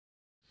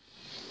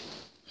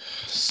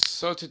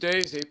So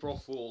today's April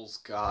Fool's,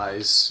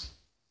 guys.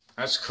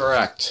 That's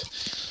correct.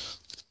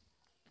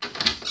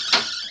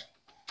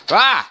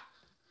 Ah!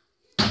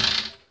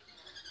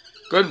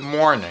 Good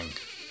morning.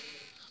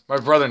 My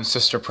brother and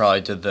sister probably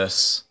did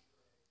this.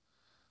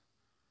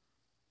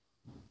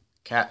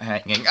 Cat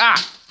hanging.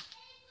 Ah!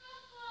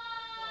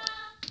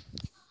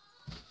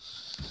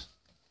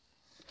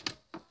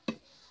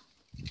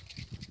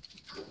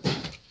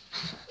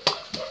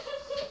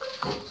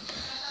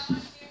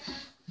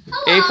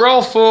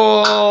 April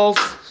Fools!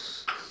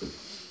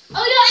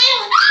 Oh no,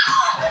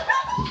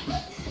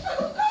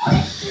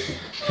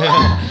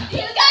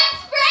 He's got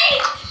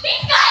sprayed!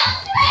 He's got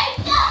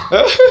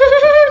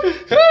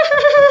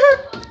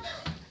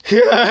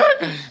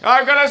sprayed!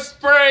 I'm gonna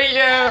spray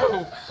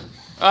you!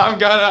 I'm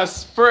gonna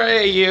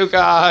spray you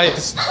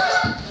guys!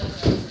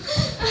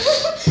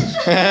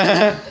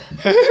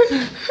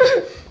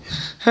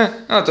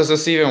 Oh, does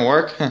this even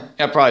work? Yeah,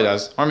 it probably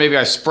does. Or maybe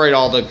I sprayed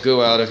all the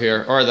goo out of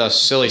here. Or the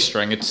silly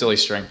string. It's silly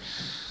string.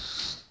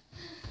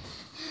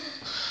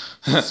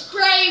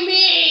 Spray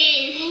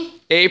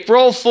me!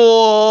 April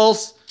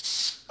Fools!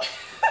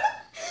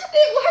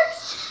 It works!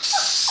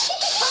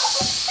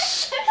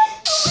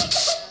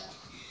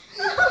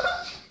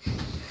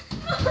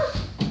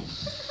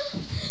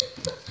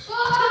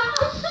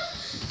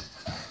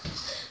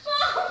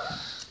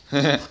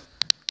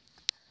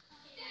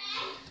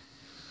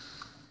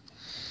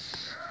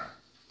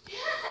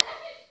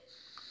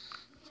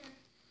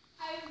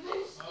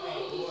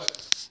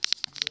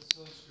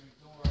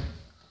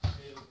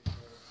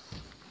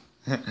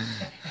 Okay,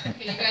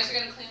 you guys are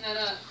gonna clean that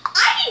up.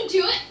 I didn't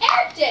do it,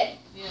 Eric did!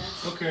 Yeah.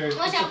 Okay,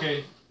 it's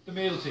okay. The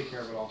maid will take care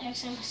of it all.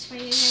 Eric's gonna spray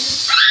you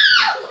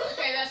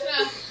Okay, that's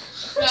enough.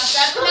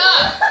 That's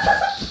enough.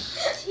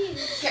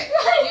 Okay,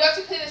 you have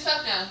to clean this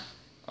up now.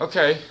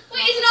 Okay.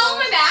 Wait, is it all on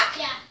my back?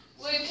 Yeah.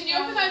 William, can you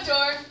open that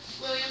door,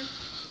 William?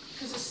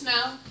 Because the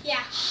smell.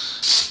 Yeah.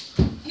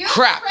 You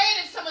Crap. sprayed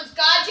it in someone's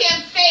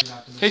goddamn face.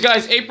 Hey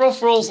guys, April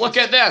Fools, look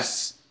at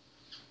this!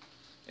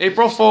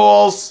 April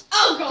Fools!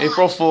 Oh god.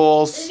 April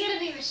Fools! It's gonna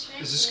be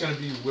restricted. Is this gonna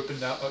be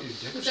whipping out your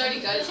dick? He's already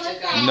got his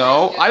dick out.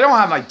 No, I don't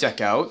have my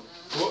dick out.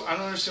 Well, I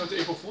don't understand what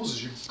the April Fools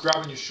is. You're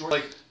grabbing your short.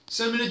 Like,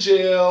 send me to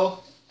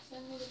jail.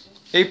 Send me the drink.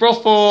 April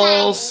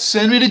Fools!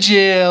 Send me to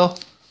jail.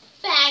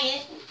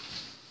 Faggot.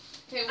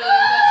 Okay, William,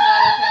 that's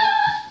not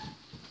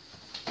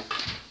okay.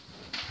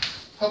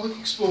 Public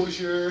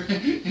exposure.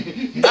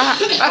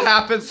 That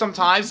happens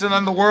sometimes and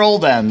then the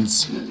world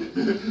ends.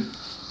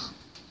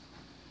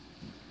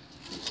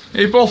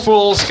 April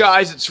Fools,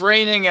 guys, it's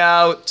raining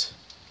out.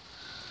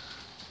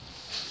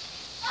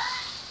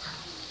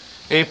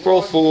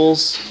 April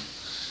Fools.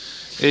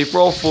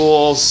 April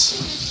Fools.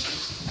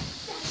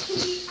 Can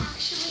we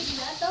actually do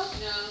that though?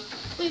 No.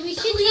 Wait, we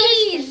should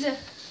please.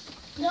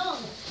 No,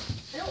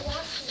 I don't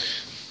want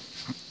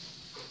to.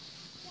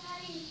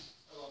 Daddy.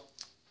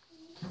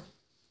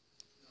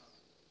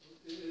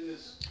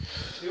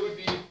 It would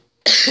be. I know,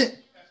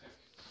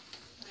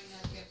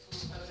 get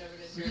full of whatever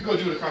it is. We could go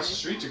do it across the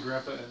street to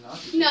Grandpa and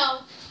Auntie. No.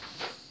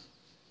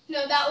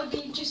 No, that would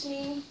be just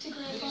mean to You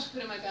Grandpa. just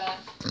put it in my bag.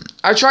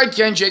 I tried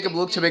getting Jacob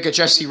Luke to make a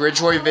Jesse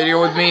Ridgway video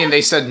with me and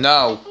they said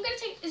no. I'm gonna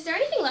take. Is there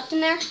anything left in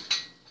there?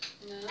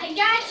 No. I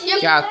got you.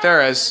 Yeah,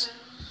 there is.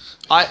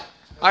 I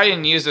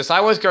didn't use this. I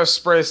was gonna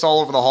spray this all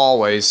over the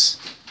hallways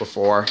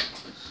before.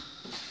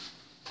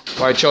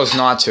 But I chose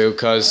not to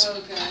because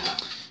Oh,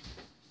 God.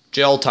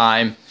 jail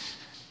time.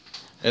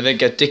 And then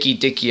get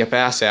Dicky up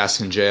ass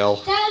in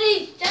jail.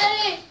 Daddy,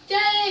 daddy,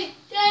 daddy,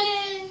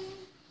 daddy.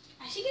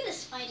 I should get a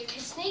spider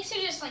because snakes are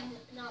just like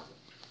no,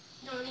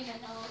 don't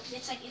even know.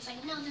 It's like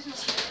no, there's no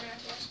spider out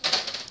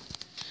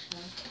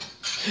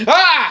there.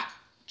 Ah!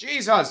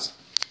 Jesus!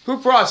 Who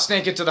brought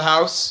Snake into the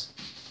house?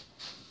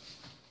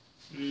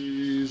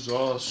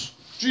 Jesus.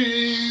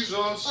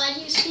 Jesus. Why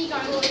do you speak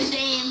our Lord's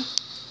name?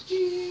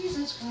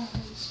 Jesus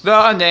Christ.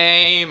 The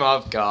name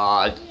of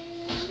God.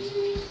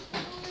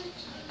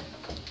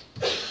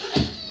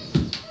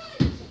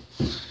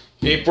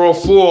 April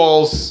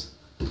Fools.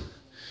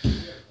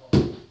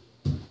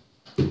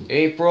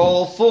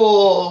 April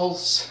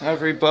Fools,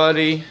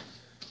 everybody.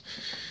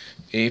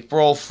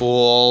 April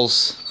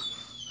Fools.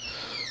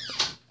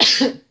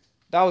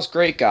 That was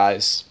great,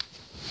 guys.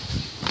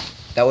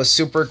 That was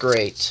super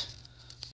great.